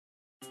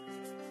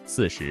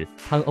40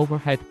 ton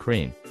overhead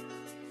crane.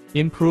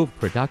 Improve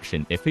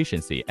production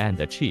efficiency and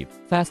achieve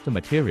fast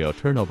material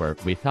turnover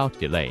without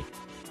delay.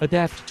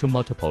 Adapt to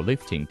multiple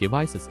lifting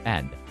devices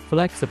and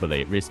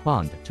flexibly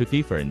respond to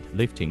different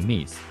lifting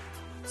needs.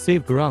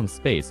 Save ground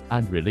space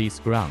and release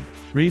ground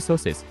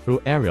resources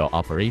through aerial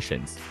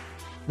operations.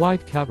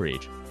 Wide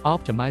coverage,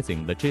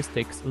 optimizing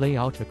logistics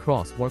layout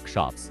across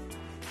workshops.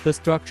 The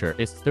structure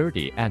is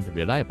sturdy and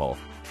reliable,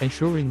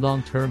 ensuring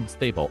long-term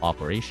stable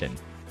operation.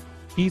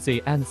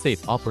 Easy and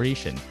safe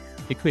operation,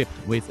 equipped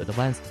with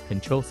advanced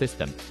control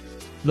system.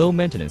 Low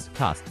maintenance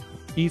cost,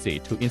 easy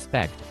to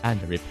inspect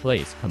and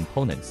replace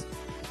components.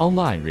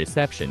 Online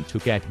reception to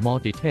get more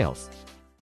details.